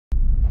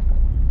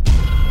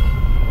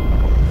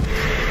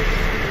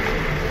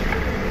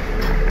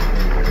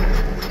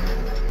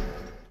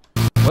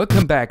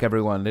Welcome back,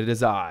 everyone. It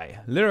is I,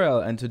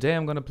 Lyrahel, and today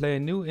I'm gonna play a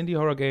new indie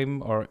horror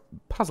game or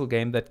puzzle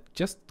game that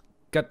just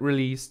got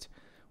released,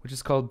 which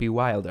is called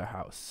Bewilder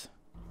House.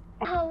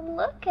 Oh,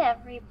 look,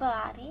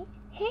 everybody.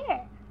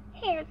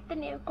 Here's the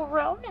new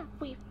grown-up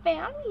we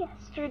found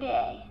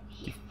yesterday.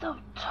 He's so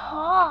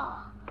tall.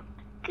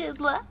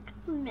 Good luck,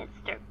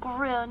 Mr.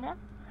 Grown-up.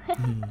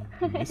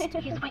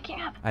 He's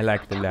waking up. I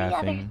like the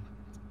laughing.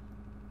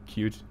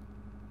 Cute.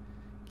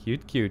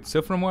 Cute.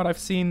 So from what I've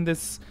seen,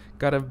 this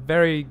got a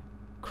very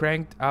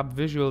cranked up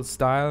visual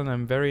style, and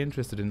I'm very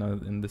interested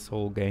in this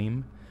whole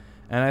game.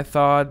 And I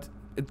thought,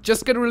 it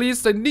just got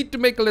released, I need to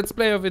make a let's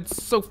play of it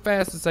so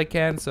fast as I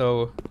can,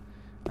 so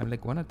I'm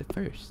like one of the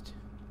first.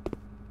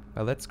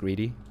 Well, that's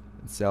greedy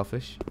and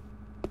selfish.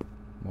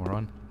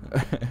 Moron.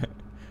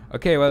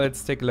 Okay, well,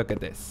 let's take a look at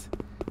this.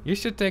 You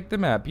should take the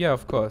map. Yeah,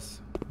 of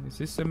course. Is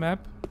this a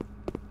map?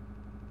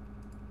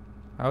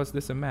 How is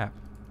this a map?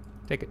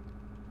 Take it.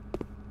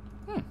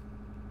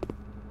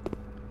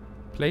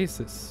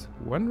 Places.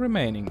 One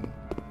remaining.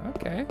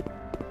 Okay.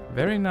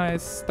 Very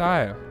nice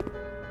style.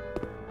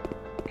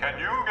 Can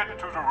you get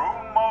to the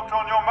room marked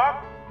on your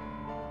map?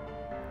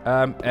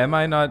 Am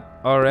I not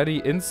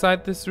already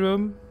inside this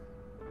room?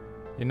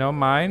 You know,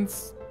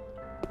 mines?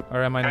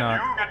 Or am I not?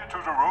 Can you get to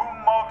the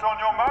room marked on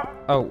your map?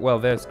 Oh, well,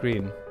 there's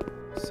green.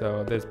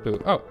 So there's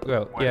blue. Oh,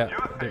 well, when yeah. you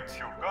think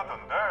you've gotten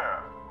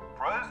there,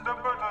 press the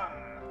button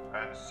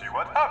and see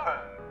what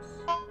happens.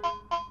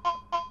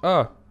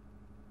 Oh.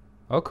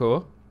 Oh,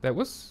 cool. That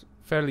was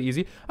fairly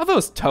easy. Are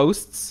those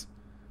toasts?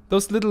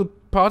 Those little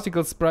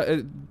particle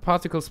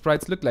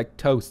sprites look like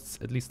toasts,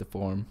 at least the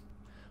form.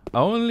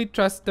 Only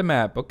trust the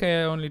map. Okay,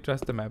 I only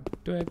trust the map.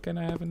 Can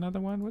I have another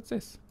one? What's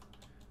this?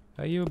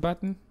 Are you a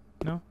button?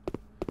 No?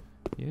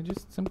 You're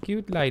just some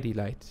cute lighty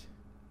light.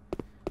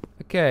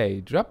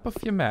 Okay, drop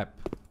off your map.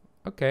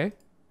 Okay.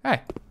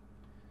 Hey.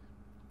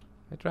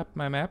 I dropped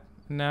my map.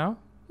 Now,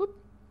 whoop,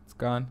 it's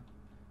gone.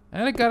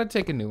 And I gotta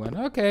take a new one.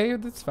 Okay,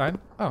 that's fine.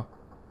 Oh.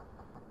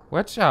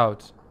 Watch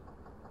out.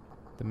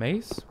 The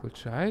maze will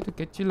try to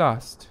get you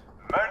lost.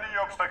 Many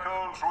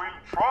obstacles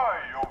will try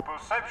your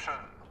perception.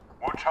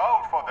 Watch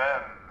out for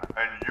them,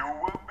 and you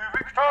will be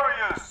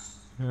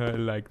victorious. I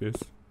like this.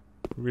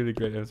 Really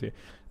great idea.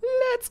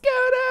 Let's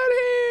go down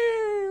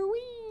here!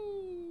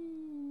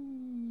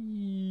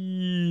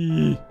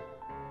 Whee!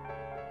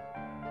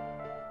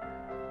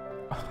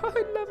 Oh,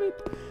 I love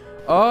it.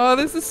 Oh,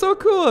 this is so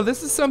cool.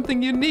 This is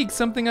something unique,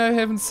 something I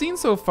haven't seen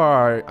so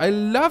far. I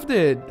loved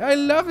it. I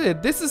love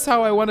it. This is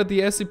how I wanted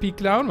the SCP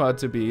clown mod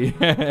to be.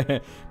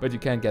 But you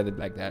can't get it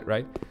like that,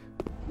 right?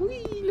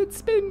 Whee, let's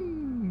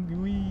spin.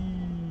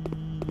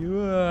 Whee.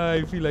 Oh,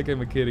 I feel like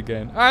I'm a kid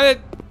again. Alright,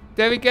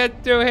 there we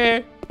get through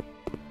here.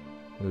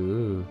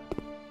 Ooh.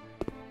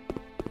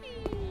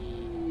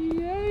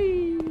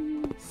 Yay.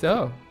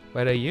 So,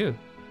 what are you?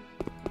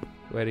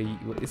 What are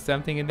you? Is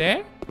something in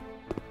there?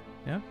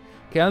 No?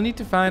 Okay, I'll need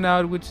to find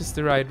out which is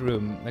the right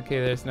room. Okay,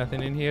 there's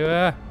nothing in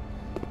here.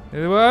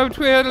 I'm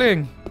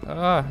twiddling. Oh,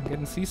 I'm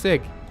getting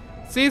seasick.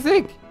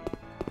 Seasick!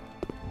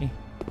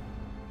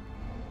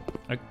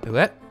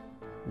 What?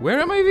 Where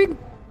am I even?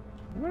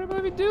 What am I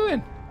even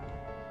doing?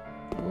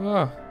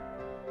 Whoa.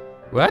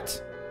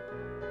 What?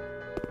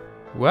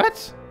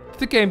 What? Did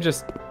the game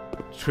just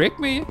trick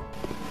me?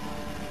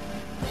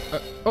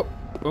 Oh,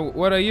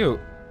 what are you?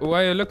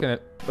 Why are you looking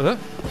at?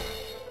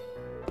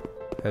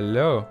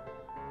 Hello.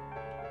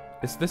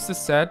 Is this the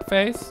sad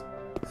face?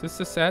 Is this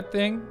the sad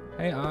thing?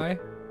 Hey, I.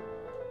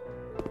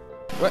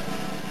 What?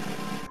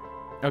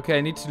 Okay,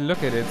 I need to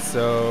look at it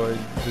so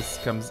this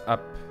comes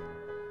up.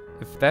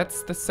 If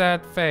that's the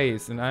sad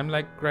face, and I'm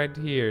like right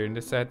here in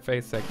the sad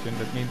face section,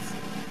 that means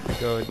I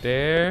go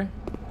there,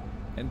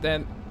 and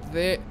then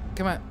there.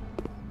 Come on.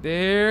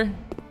 There.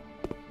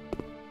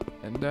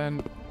 And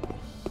then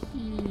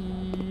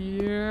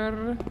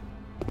here.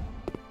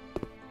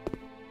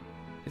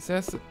 Is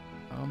that?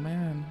 Oh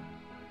man.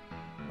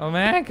 Oh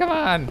man, come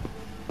on!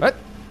 What?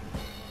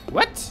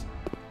 What?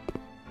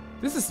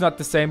 This is not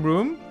the same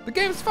room. The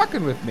game's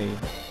fucking with me.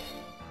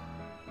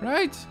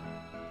 Right?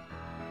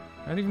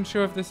 Not even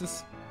sure if this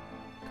is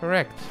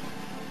correct.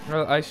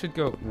 Well, I should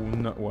go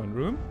not one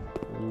room.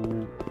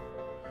 Ooh.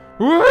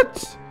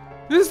 What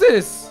is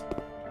this?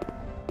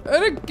 I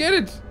don't get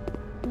it.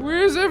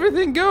 Where's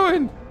everything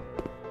going?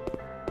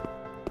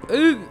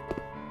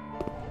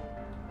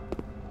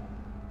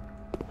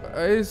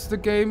 Is the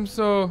game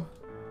so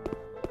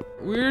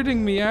weirding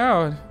me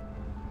out?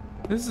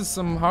 This is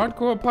some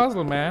hardcore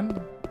puzzle,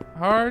 man.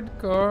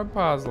 Hardcore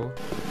puzzle.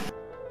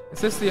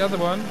 Is this the other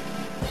one?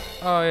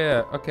 Oh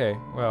yeah, okay,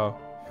 well.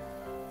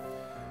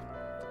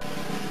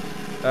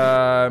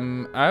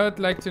 I would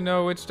like to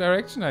know which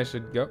direction I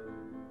should go.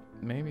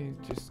 Maybe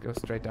just go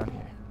straight down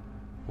here.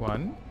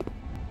 1,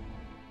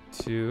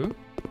 2,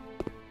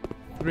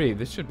 3.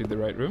 This should be the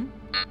right room.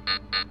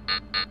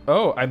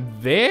 Oh, I'm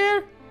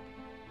there?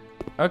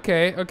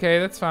 Okay,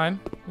 that's fine.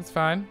 That's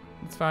fine.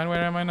 It's fine.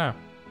 Where am I now?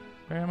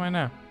 Where am I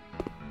now?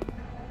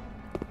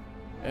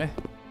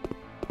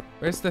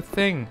 Where's the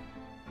thing?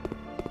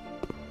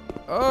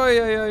 Oh,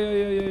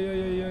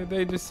 yeah.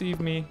 They deceive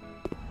me.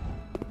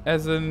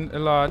 As in a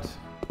lot.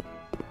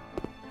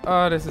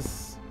 Oh, this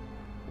is...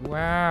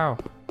 Wow.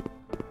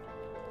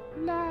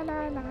 La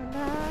la la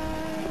la.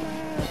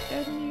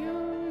 The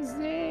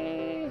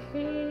music.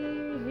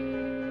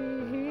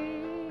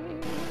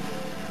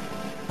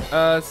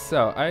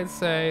 So I'd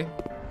say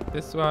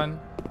this one.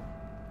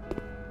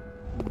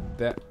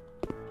 That.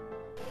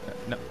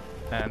 No.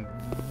 And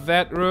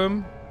that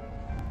room.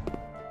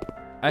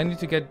 I need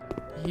to get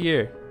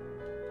here.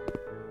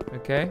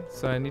 Okay,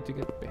 so I need to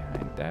get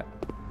behind that.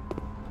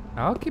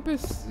 I'll keep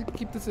this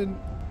in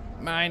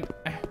mind.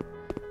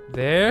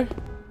 There.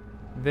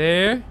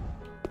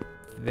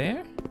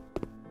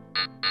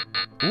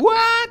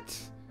 What?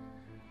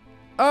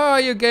 Oh,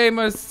 you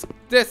gamers,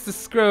 this is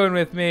screwing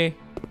with me.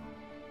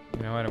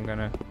 You know what? I'm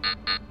gonna.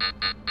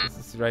 This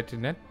is right to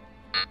net.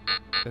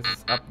 This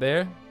is up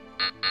there.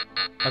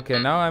 Okay,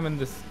 now I'm in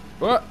this.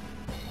 What?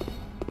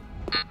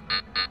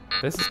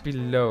 This is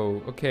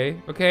below.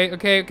 Okay.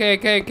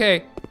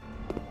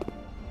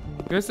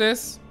 This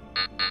is.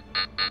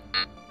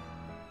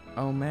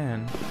 Oh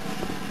man.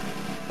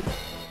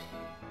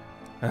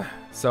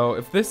 So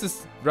if this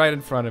is right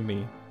in front of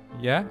me,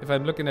 yeah? If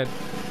I'm looking at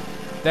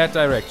that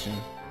direction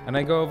and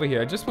I go over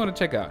here, I just want to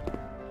check out.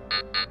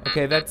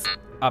 Okay, that's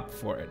up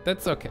for it.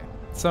 That's okay.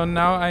 So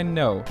now I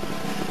know.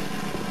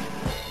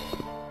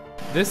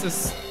 This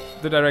is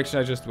the direction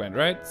I just went,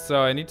 right?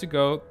 So I need to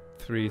go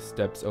 3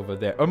 steps over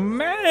there. Oh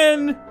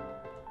man!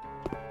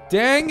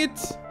 Dang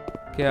it!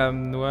 Okay,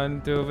 I'm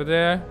 1 over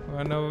there,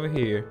 1 over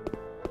here.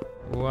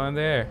 1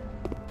 there.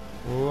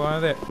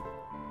 1 there.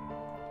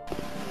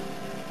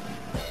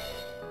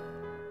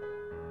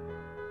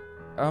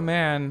 Oh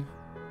man.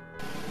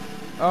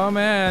 Oh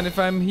man, if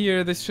I'm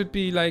here, this should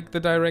be like the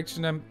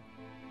direction I'm...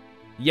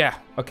 Yeah,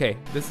 okay,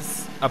 this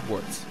is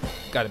upwards.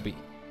 Gotta be.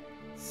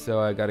 So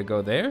I gotta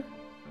go there.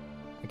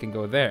 I can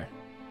go there.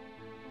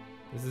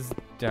 This is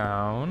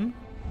down.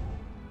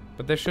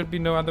 But there should be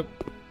no other...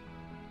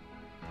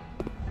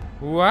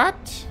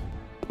 What?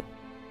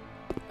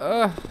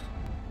 Ugh.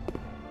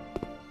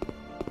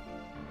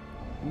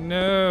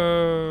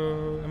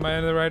 No. Am I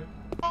in the right...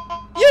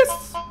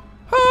 Yes!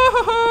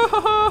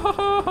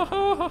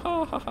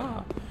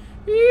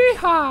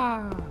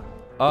 Yeehaw!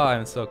 Oh,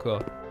 I'm so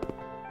cool.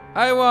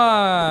 I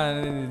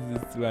won!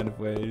 It's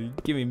wonderful.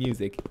 Give me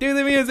music. Do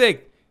the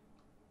music!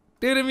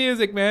 Do the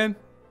music, man!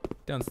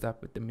 Don't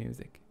stop with the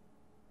music.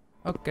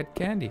 Oh, got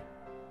candy.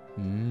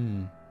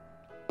 Mmm.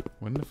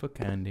 Wonderful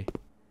candy.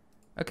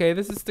 Okay,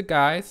 this is the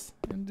guys,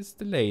 and this is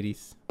the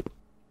ladies.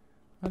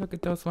 Oh, look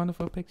at those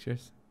wonderful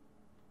pictures.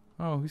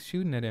 Oh, who's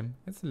shooting at him?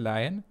 That's a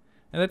lion.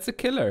 And that's a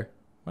killer.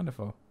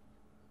 Wonderful.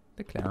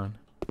 The clown.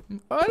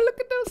 Oh, look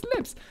at those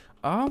lips.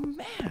 Oh,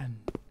 man.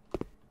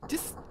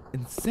 Just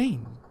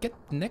insane. Get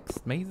the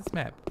next mazes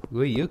map.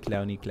 Who are you,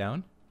 clowny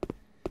clown?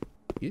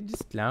 You're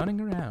just clowning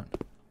around.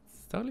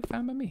 It's totally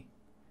fine by me.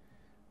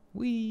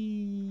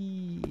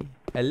 Wee.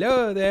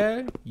 Hello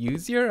there.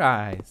 Use your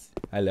eyes.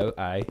 Hello,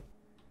 eye.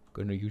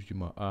 Gonna use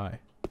my eye.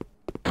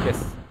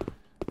 Yes.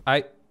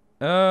 I.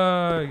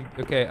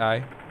 Okay,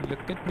 eye.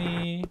 Look at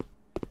me.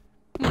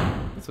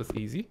 This was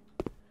easy.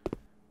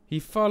 He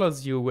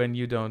follows you when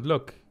you don't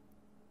look.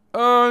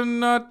 Oh,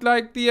 not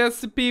like the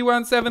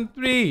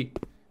SCP-173.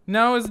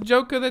 Now it's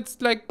Joker that's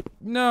like,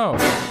 no.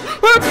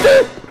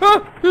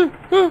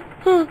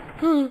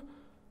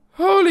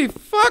 Holy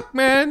fuck,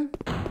 man.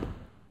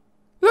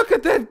 Look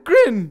at that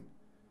grin.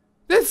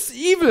 That's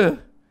evil.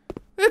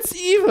 That's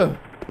evil.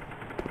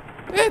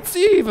 That's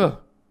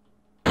evil.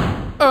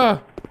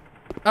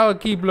 I'll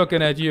keep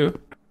looking at you.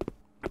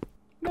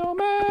 No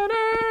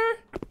matter.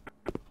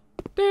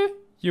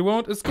 You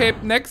won't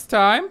escape next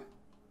time.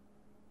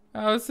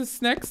 How's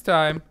this next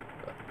time?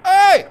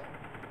 Hey!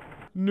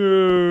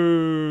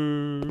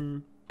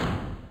 No.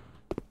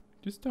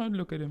 Just don't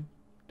look at him.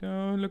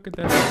 Don't look at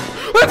that.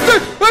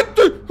 What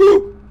the?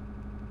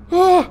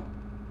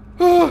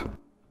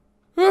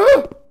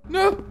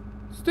 No.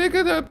 Stick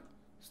it up.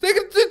 Stick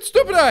it,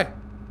 stupid eye.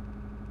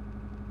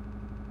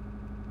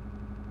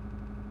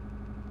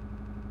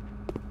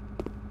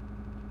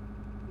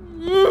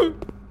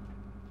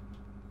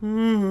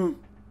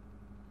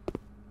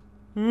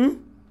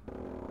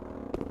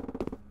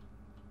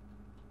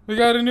 We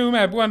got a new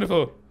map,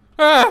 wonderful.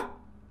 Ah!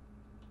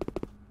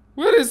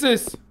 What is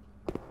this?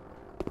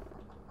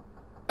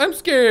 I'm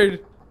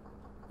scared.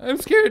 I'm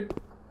scared.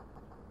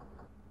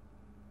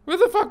 Where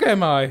the fuck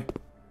am I?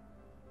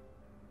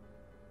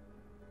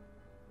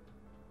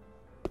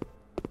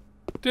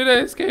 Did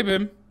I escape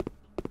him?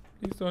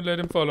 Please don't let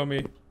him follow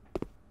me.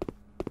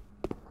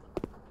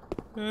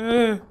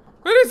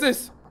 What is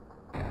this?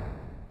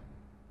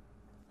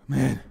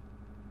 Man.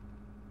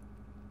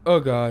 Oh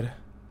god.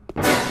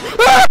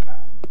 Ah!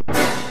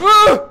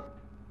 Ah!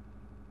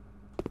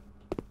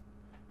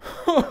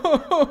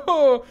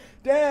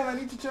 Damn, I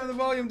need to turn the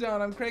volume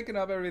down. I'm cranking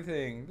up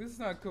everything. This is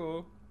not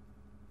cool.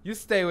 You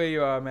stay where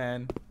you are,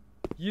 man.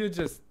 You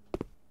just...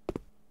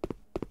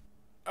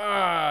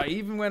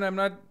 even when I'm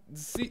not...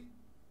 See...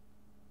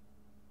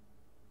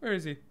 Where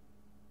is he?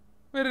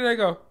 Where did I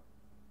go?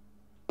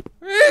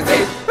 Where is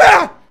he?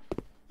 Ah!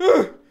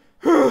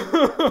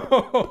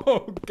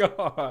 Oh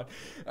god.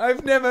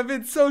 I've never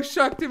been so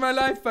shocked in my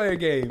life by a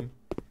game.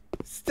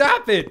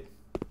 Stop it.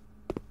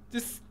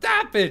 Just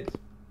stop it.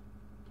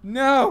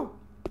 No.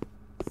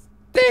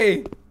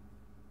 Stay.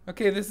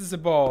 Okay, this is a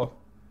ball.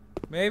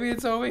 Maybe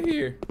it's over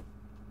here.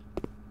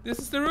 This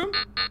is the room?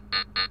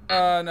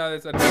 No,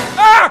 that's not.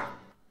 Ah!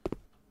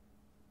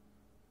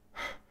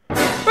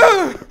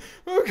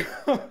 Oh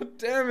god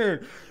damn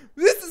it.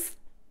 This is,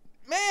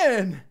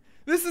 man,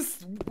 this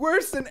is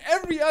worse than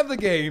every other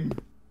game.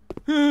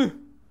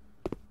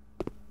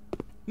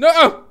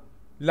 No!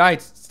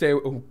 Light, stay.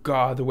 Oh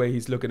god, the way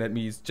he's looking at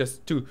me is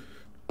just too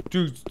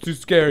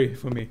scary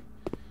for me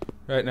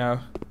right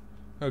now.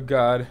 Oh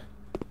god.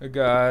 Oh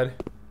god.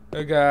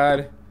 Oh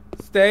god.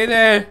 Stay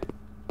there.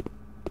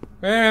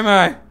 Where am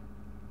I?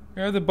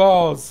 Where are the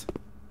balls?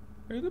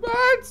 Where are the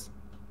balls?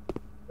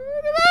 Where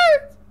are the balls?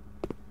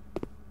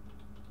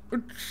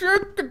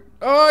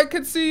 Oh, I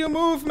can see you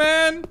move,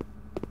 man.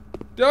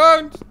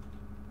 Don't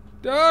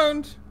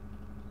hurt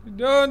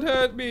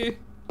me,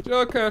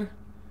 Joker.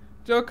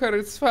 Joker,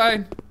 it's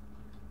fine.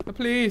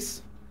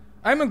 Please.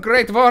 I'm a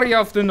great warrior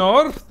of the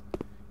North.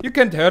 You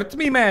can't hurt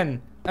me,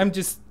 man. I'm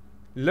just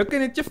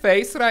looking at your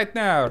face right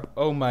now.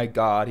 Oh my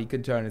god, he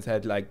can turn his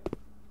head like...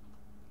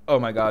 Oh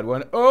my god,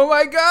 oh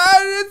my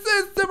god,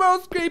 it's the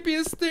most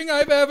creepiest thing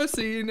I've ever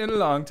seen in a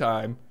long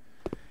time.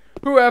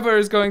 Whoever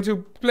is going to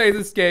play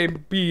this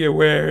game, be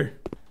aware.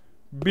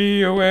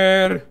 Be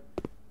aware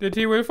that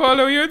he will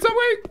follow you in some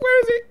way.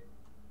 Where is he?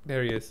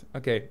 There he is.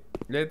 Okay,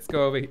 let's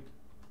go over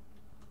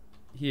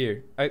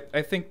here.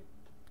 I think...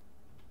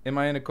 Am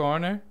I in a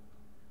corner?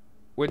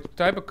 Which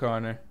type of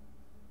corner?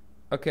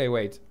 Okay,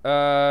 wait.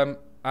 I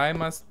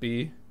must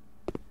be...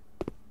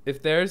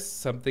 If there's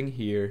something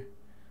here,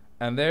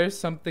 and there's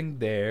something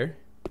there,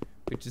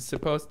 which is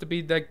supposed to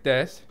be like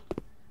that.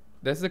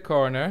 There's a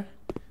corner.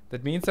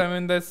 That means I'm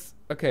in this...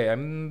 Okay, I'm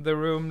in the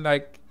room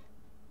like...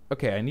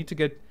 Okay, I need to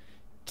get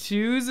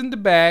 2s in the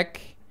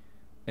back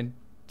and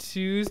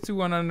 2s to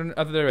one on the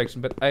other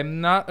direction, but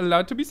I'm not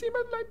allowed to be seen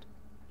by the light.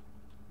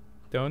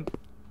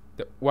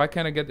 Why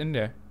can't I get in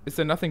there? Is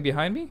there nothing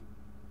behind me?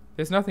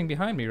 There's nothing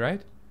behind me,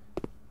 right?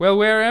 Well,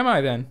 where am I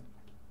then?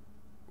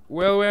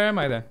 Well, where am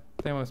I then?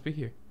 They must be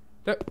here.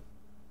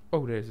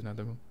 Oh, there's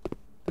another room.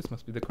 This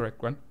must be the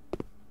correct one.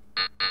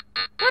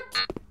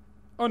 What?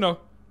 Oh no.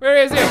 Where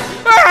is it?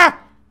 Ah!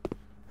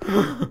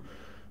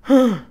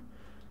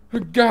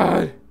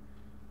 God.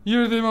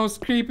 You're the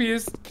most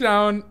creepiest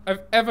clown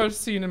I've ever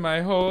seen in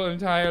my whole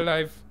entire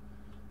life.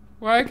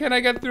 Why can't I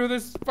get through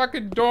this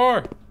fucking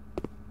door?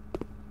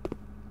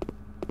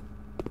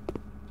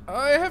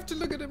 I have to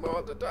look at him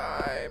all the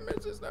time.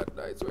 It's just not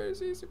nice. Where is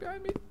he? Is he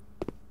behind me?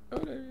 Oh,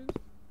 there he is.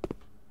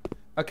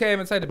 Okay, I'm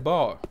inside the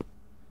ball.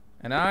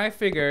 And I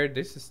figured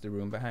this is the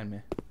room behind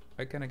me.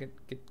 Why can't I get...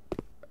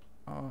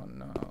 Oh,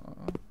 no.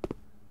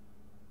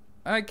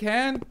 I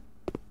can't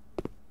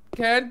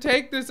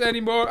take this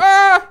anymore.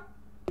 Ah!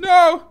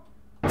 No!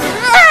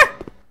 Ah!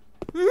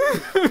 No,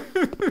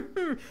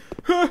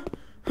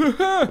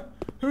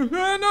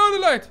 the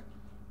light!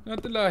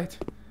 Not the light.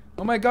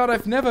 Oh my god,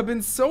 I've never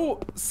been so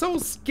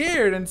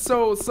scared and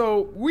so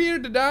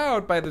weirded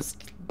out by this,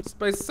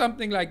 by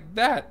something like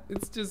that.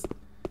 It's just...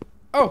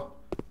 Oh,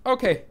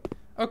 okay.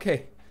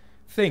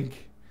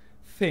 Think.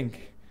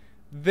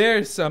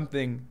 There's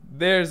something.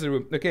 There's a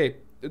room. Okay,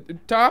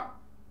 top,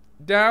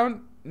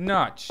 down,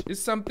 notch. Is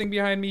something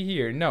behind me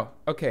here? No.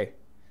 Okay.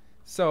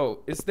 So,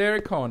 is there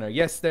a corner?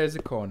 Yes, there's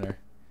a corner.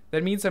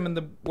 That means I'm in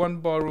the one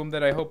ballroom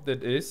that I hope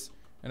that is.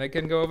 And I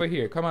can go over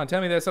here. Come on, tell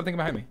me there's something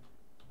behind me.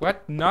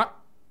 What? Not?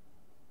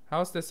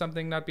 How's there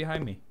something not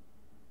behind me?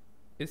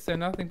 Is there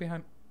nothing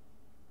behind...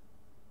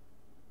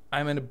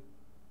 I'm in a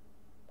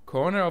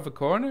corner of a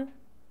corner?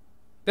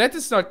 That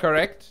is not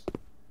correct.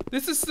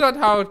 This is not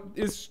how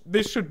this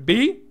should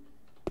be.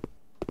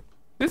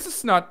 This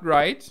is not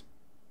right.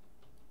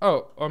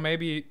 Oh, or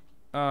maybe...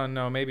 Oh,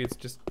 no, maybe it's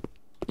just...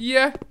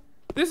 Yeah,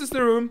 this is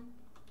the room.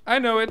 I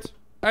know it.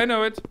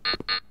 No!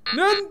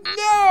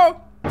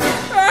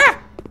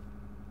 Ah!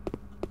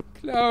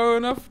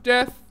 Clone of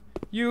death.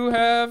 You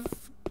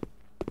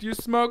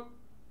smoke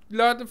a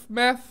lot of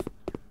meth.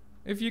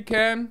 If you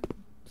can.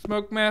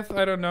 Smoke meth,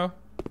 I don't know.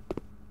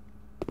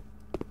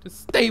 Just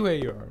stay where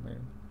you are,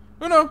 man.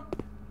 Oh no!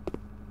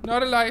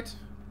 Not a light.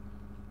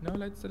 No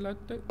light's a light.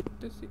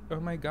 Oh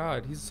my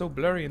god, he's so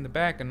blurry in the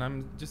back and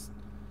I'm just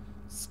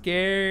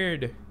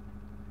scared.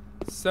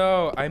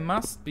 So, I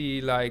must be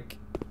like...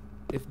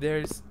 If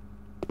there's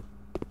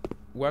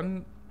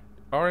one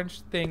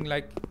orange thing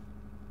like...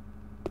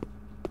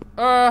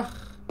 Ugh!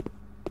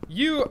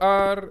 You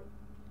are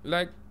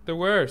like the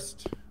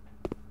worst.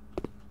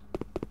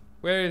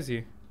 Where is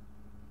he?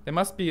 There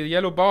must be a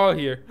yellow ball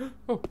here.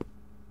 Oh.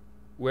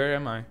 Where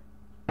am I?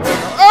 Oh, no.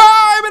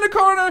 Oh, I'm in a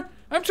corner!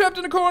 I'm trapped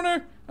in a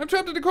corner!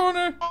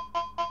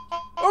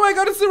 Oh my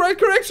god, it's the right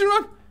correction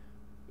one!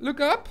 Look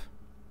up.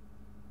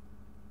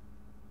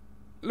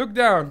 Look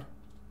down.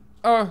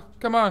 Oh,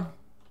 come on.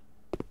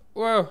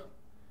 Whoa.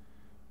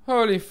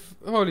 Holy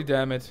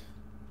damn it.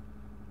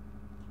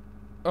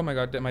 Oh my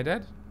god, am I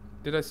dead?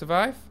 Did I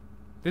survive?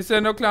 Is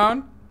there no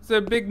clown? Is there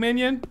a big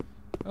minion?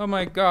 Oh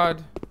my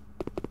god.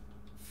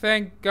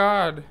 Thank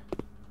god.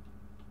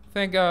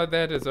 Thank god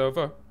that is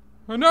over.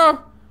 Oh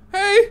no!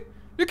 Hey!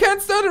 You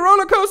can't start a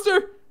roller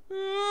coaster!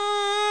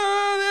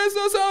 There's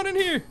no sound in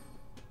here!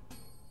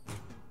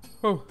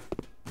 Oh.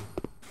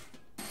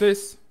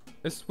 This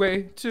is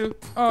way too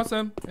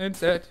awesome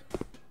instead.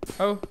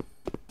 Oh.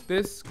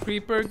 This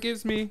creeper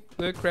gives me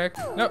the crack.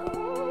 No.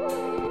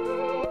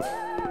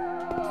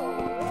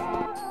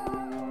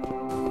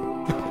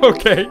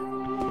 Okay.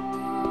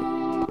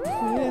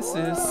 This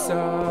is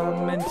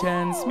some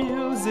intense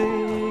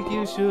music.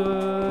 You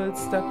should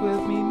stuck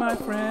with me, my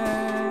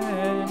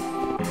friend.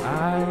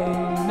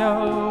 I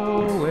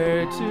know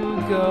where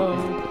to go.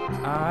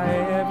 I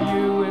have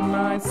you in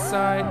my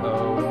sight.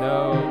 Oh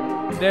no.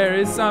 There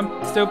is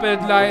some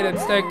stupid light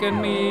that's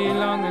taken me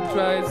long and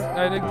tries.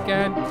 I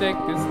can't take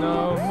this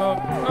no more.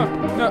 Oh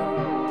no.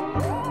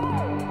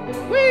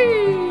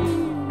 Whee!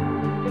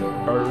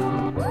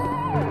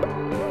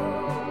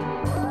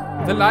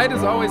 The light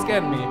is always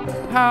getting me.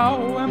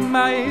 How am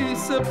I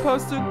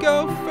supposed to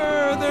go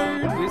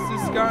further? This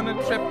is gonna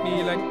trap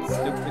me like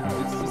stupid.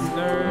 This is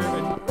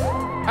nerve.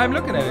 I'm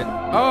looking at it.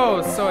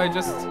 Oh, so I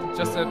just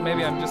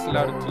maybe I'm just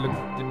allowed to look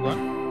at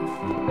one.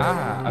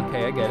 Ah,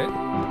 okay, I get it.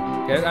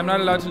 Okay, I'm not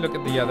allowed to look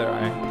at the other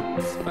eye.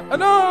 Oh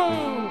no!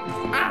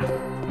 Ah!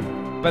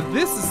 But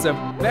this is a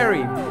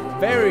very,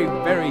 very,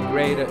 very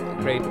great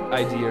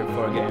idea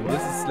for a game.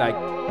 This is like,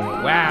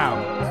 wow.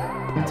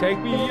 Take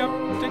me up,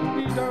 take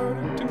me down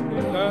into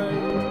the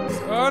lights.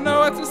 Oh no,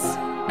 what's this?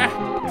 Ah!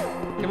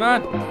 Come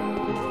on.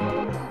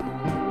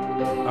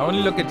 I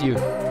only look at you.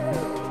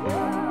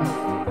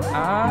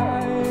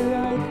 I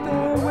like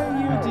the way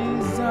you're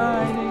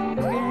designing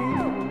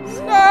games.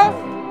 Ah!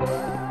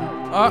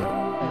 Oh.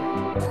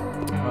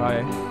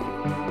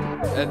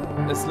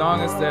 As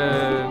long as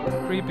the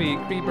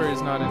creeper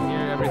is not in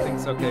here,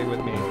 everything's okay with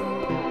me.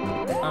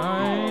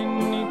 I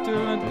need to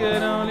look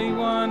at only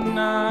one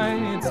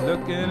eye. It's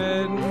looking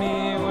at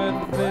me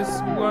with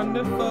this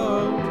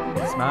wonderful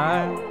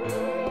smile.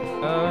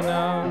 Oh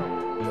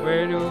no,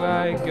 where do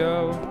I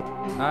go?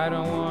 I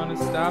don't want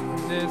to stop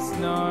this,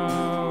 no.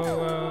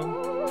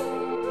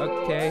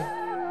 Okay.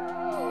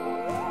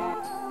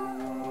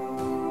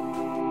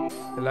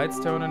 The light's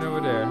turning over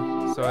there,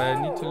 so I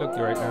need to look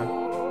right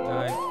now.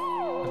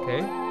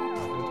 Okay,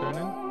 still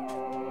turning.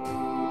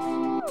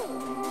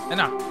 And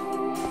now,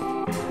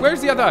 where's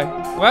the other eye?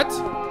 What?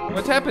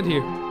 What happened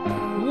here?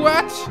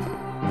 What?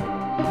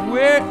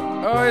 Where?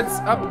 Oh, it's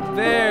up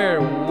there.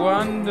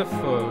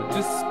 Wonderful,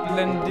 just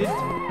splendid.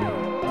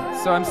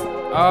 So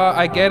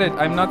I get it.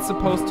 I'm not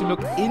supposed to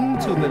look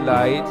into the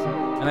light,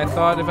 and I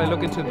thought if I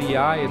look into the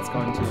eye, it's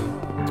going to.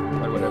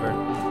 But whatever.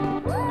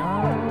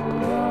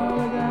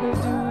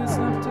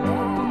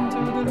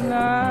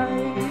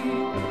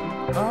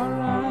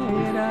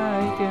 Alright,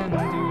 I can do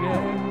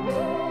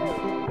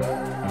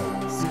that.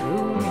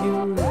 Screw you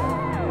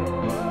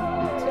right.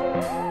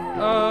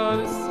 Oh,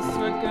 this is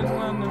looking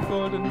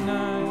wonderful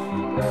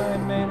tonight. I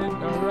made it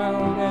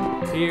around, and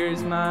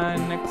here's my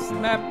next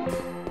map.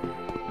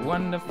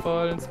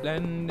 Wonderful and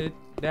splendid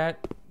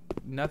that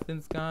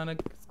nothing's gonna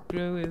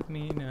screw with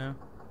me now.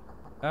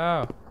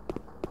 Oh.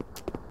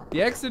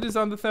 The exit is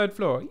on the 3rd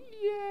floor.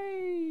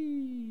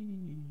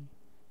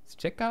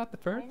 Check out the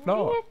 3rd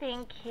floor. When do you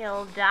think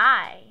he'll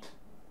die?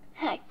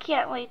 I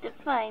can't wait to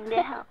find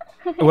out.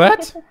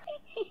 What?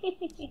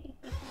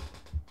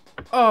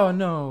 Oh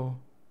no.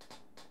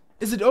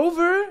 Is it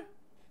over?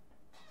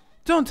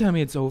 Don't tell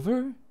me it's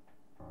over.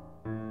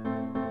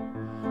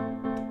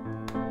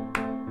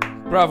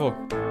 Bravo.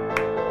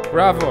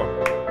 Bravo.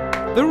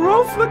 The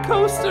roller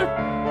coaster.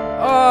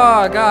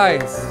 Oh,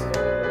 guys.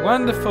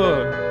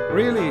 Wonderful.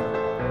 Really.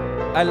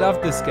 I love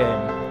this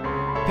game.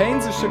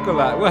 Pains of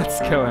chocolate. What's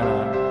going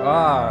on?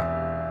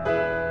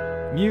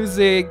 Ah,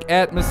 music,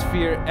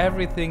 atmosphere,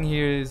 everything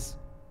here is.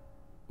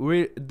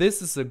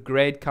 This is a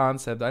great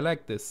concept. I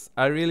like this.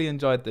 I really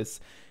enjoyed this.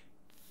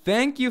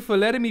 Thank you for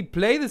letting me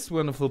play this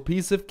wonderful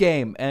piece of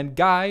game. And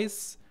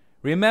guys,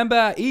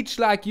 remember, each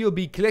like you'll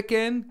be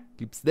clicking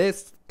keeps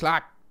this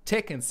clock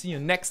ticking. See you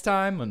next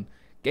time on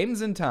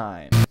Games in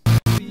Time.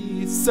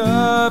 Be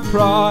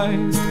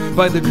surprised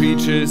by the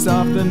creatures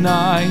of the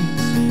night.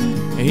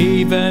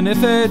 Even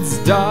if it's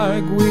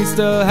dark, we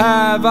still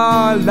have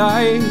our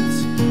light.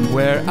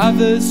 Where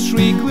others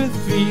shriek with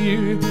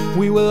fear,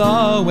 we will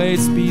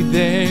always be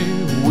there.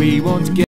 We won't get